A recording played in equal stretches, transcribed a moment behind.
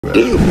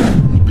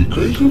Damn, be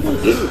crazy.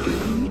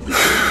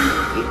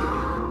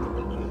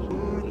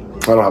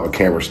 I don't have a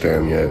camera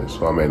stand yet,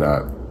 so I may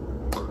not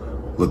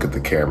look at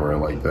the camera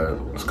like that.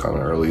 It's kind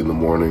of early in the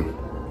morning.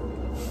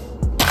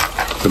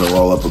 Gonna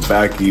roll up a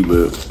backy,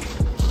 but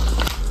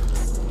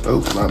oh,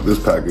 not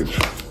this package.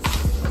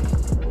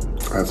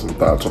 I had some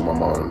thoughts on my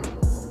mind.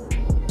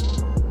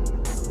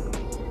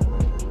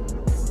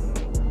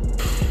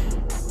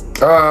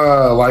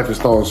 Life is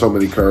throwing so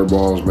many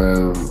curveballs,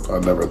 man. I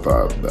never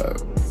thought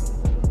that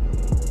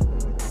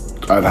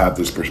I'd have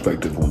this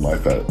perspective on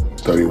life at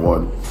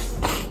 31.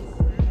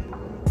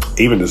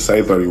 Even to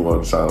say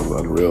 31 sounds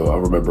unreal. I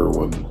remember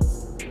when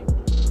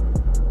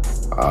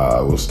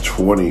I was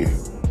 20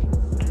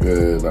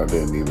 and I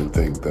didn't even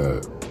think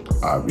that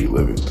I'd be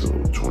living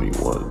till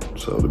 21.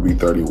 So to be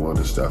 31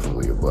 is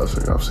definitely a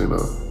blessing. I've seen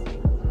a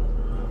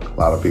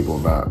lot of people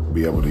not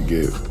be able to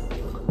get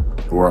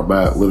where I'm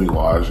at living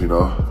wise, you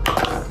know.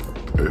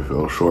 They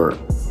feel short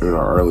in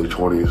our early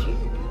 20s.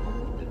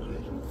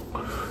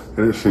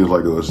 And it seems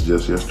like it was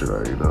just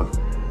yesterday, you know.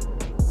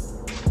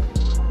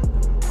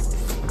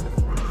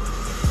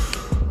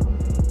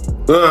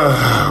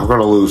 We're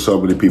gonna lose so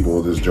many people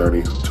on this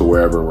journey to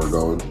wherever we're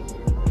going.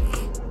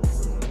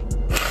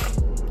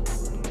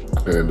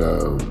 And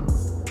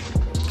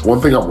one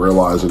thing I'm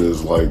realizing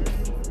is, like,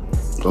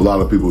 a lot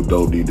of people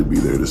don't need to be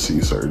there to see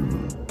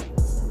certain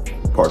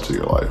parts of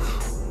your life.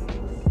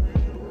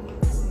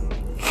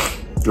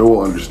 They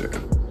won't understand.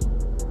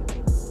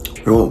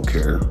 They won't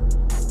care.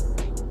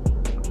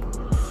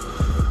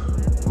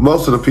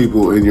 Most of the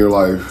people in your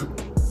life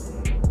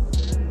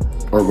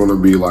are gonna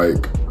be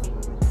like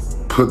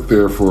put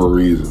there for a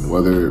reason,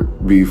 whether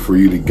it be for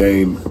you to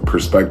gain a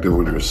perspective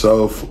on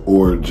yourself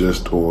or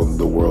just on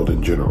the world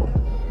in general.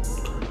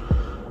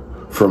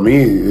 For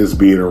me, it's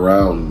being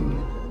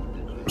around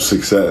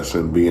success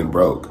and being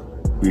broke.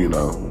 You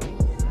know,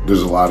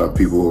 there's a lot of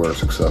people who are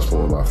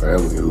successful in my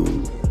family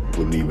who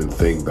wouldn't even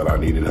think that I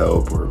needed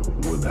help or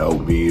would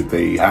help me if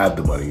they had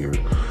the money, or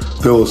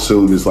they'll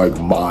assume it's like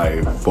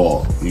my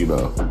fault, you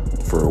know,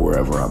 for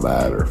wherever I'm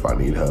at or if I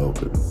need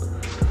help. And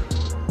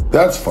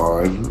that's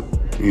fine,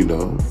 you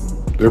know,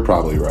 they're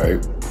probably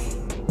right.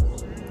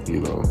 You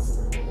know,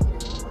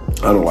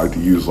 I don't like to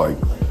use like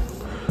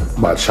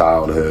my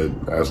childhood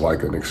as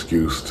like an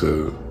excuse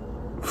to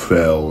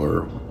fail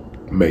or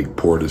make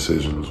poor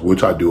decisions,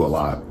 which I do a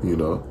lot, you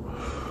know.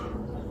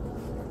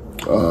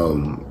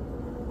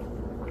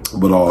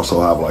 But I also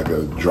have like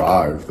a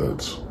drive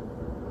that's,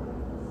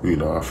 you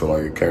know, I feel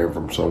like it came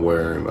from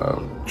somewhere, and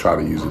I try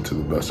to use it to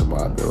the best of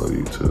my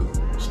ability to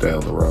stay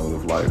on the road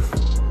of life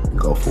and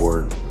go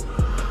forward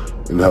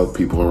and help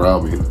people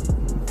around me.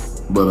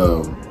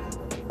 But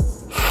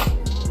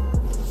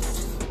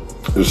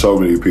there's so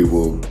many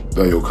people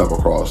that you'll come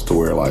across to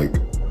where like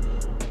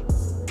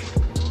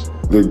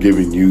they're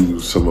giving you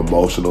some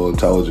emotional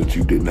intelligence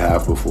you didn't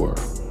have before.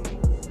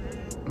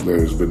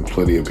 There's been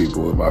plenty of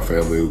people in my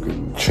family who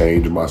can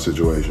change my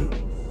situation,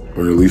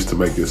 or at least to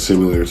make it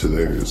similar to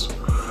theirs.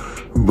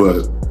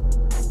 But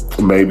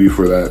maybe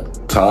for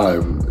that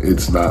time,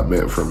 it's not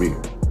meant for me,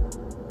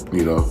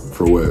 you know,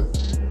 for what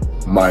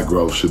my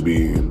growth should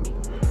be and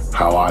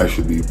how I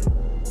should be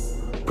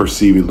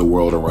perceiving the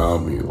world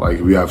around me. Like,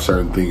 if you have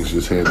certain things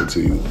just handed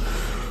to you,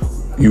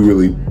 you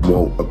really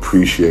won't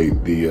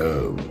appreciate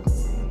the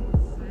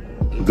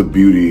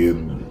beauty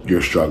in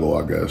your struggle,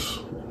 I guess.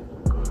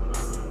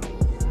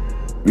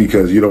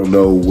 Because you don't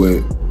know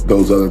what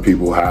those other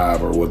people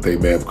have or what they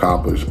may have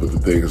accomplished, but the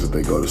things that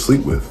they go to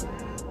sleep with.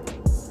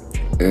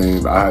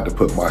 And I had to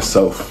put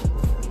myself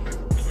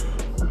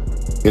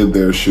in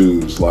their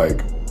shoes.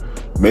 Like,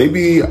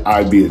 maybe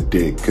I'd be a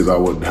dick because I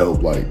wouldn't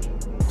help like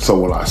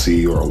someone I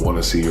see or want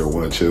to see or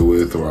want to chill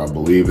with, or I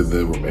believe in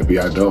them, or maybe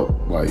I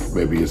don't. Like,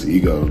 maybe it's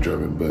ego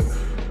driven, but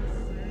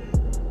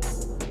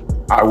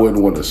I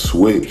wouldn't want to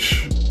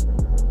switch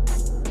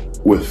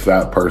with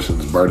that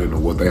person's burden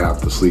of what they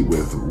have to sleep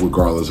with,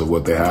 regardless of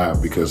what they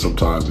have, because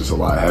sometimes it's a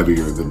lot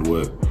heavier than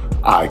what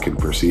I can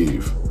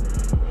perceive.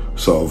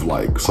 So if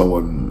like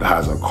someone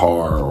has a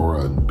car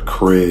or a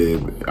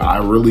crib, I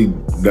really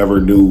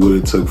never knew what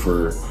it took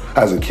for,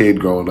 as a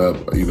kid growing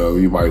up, you know,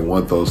 you might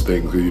want those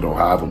things because you don't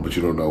have them, but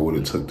you don't know what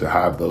it took to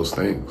have those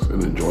things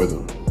and enjoy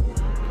them.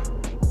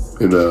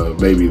 And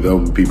maybe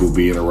them people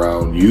being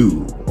around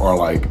you are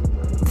like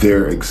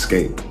their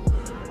escape.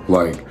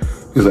 Like,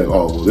 it's like,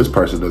 oh, well, this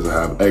person doesn't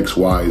have X,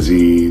 Y,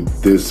 Z,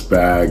 this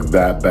bag,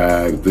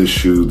 this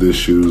shoes.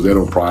 They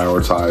don't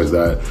prioritize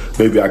that.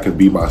 Maybe I can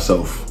be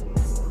myself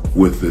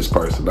with this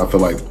person. I feel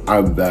like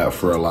I'm that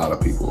for a lot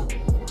of people.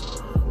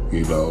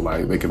 You know,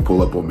 like they can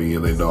pull up on me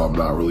and they know I'm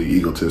not really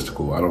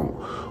egotistical. I don't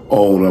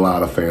own a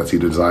lot of fancy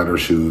designer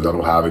shoes. I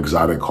don't have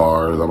exotic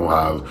cars. I don't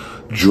have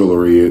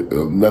jewelry.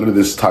 None of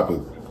this type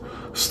of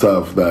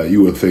stuff that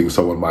you would think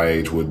someone my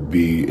age would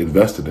be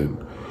invested in.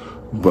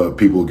 But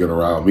people get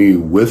around me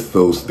with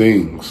those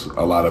things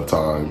a lot of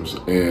times,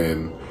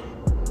 and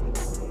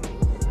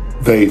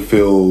they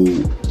feel,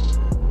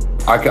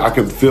 I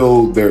can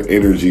feel their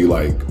energy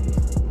like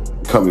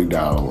coming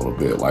down a little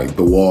bit. Like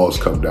the walls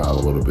come down a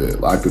little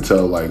bit. I could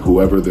tell like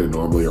whoever they're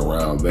normally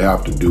around, they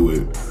have to do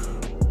it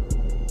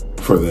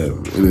for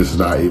them, and it's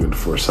not even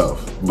for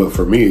self. But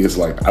for me, it's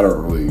like I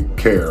don't really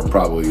care. I'm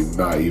probably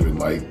not even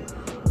like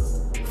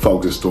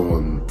focused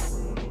on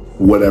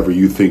whatever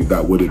you think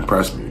that would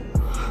impress me.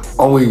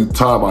 Only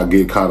time I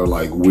get kind of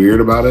like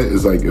weird about it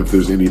is like if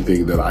there's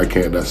anything that I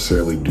can't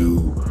necessarily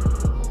do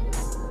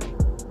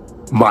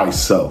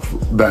myself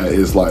that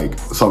is like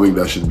something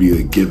that should be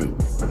a given.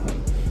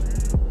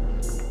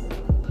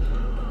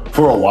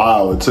 For a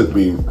while, it took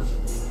me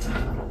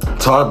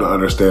time to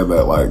understand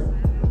that like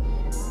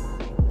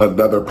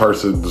another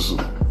person's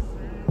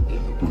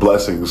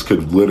blessings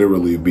could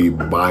literally be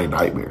my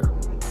nightmare.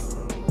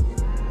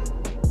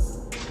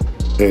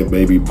 And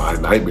maybe my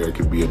nightmare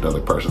could be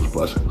another person's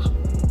blessings.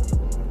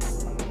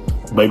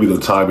 Maybe the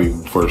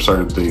timing for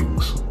certain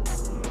things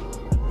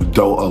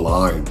don't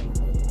align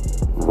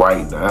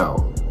right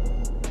now,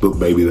 but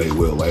maybe they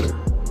will later.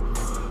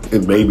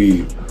 And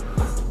maybe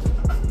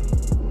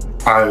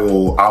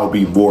I'll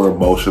be more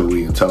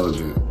emotionally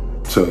intelligent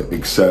to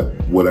accept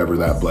whatever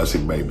that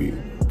blessing may be,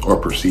 or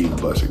perceived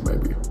blessing may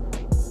be.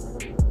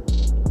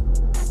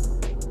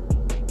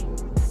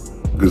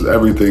 Because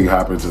everything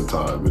happens in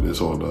time, and it's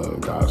on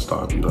God's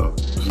time, you know.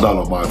 It's not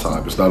on my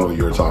time, it's not on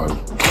your time.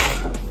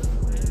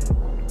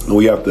 And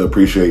we have to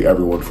appreciate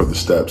everyone for the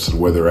steps and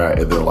where they're at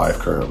in their life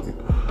currently.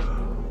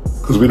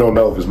 Because we don't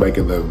know if it's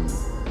making them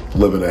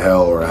live in a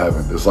hell or a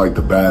heaven. It's like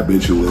the bad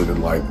bitch who live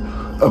in like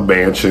a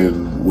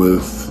mansion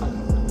with,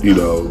 you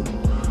know,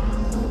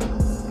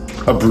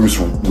 a Bruce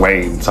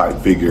Wayne type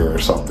figure or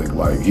something.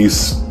 Like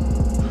he's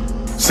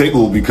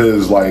single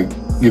because like,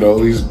 you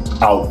know, he's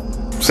out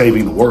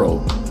saving the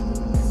world.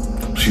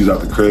 She's at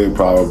the crib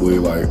probably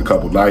like a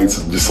couple nights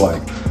and just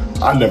like,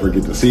 I never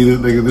get to see this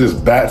nigga. There's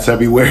bats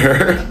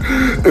everywhere.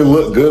 It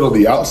looked good on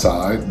the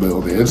outside, but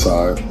on the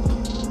inside,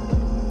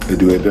 they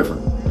do it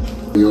different.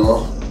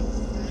 Y'all,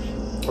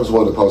 I just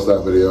wanted to post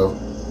that video.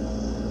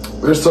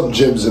 There's some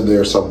gems in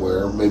there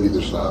somewhere. Maybe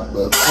there's not,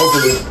 but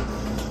hopefully.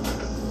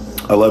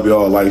 I love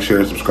y'all. Like,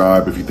 share,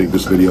 subscribe if you think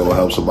this video will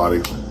help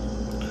somebody.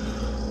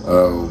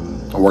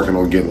 I'm working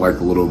on getting like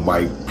a little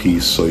mic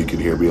piece so you can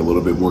hear me a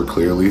little bit more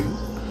clearly.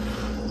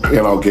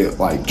 And I'll get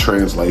like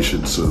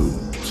translation soon.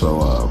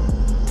 So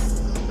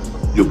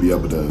you'll be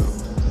able to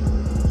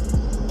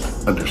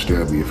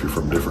understand me if you're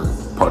from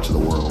different parts of the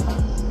world.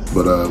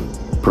 But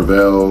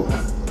prevail,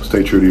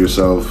 stay true to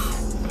yourself,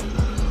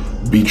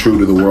 be true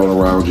to the world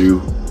around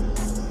you.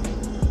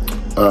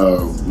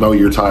 Know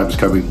your time is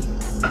coming.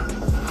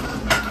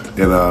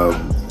 And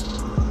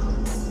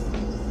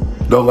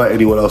don't let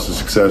anyone else's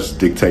success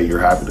dictate your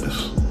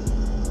happiness.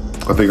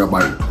 I think I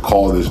might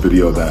call this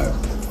video that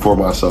for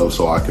myself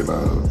so I can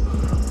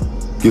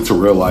get to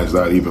realize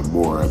that even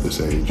more at this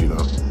age, you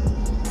know.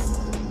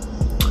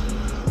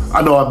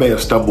 I know I may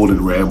have stumbled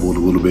and rambled a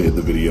little bit in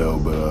the video,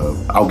 but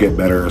I'll get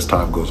better as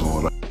time goes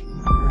on.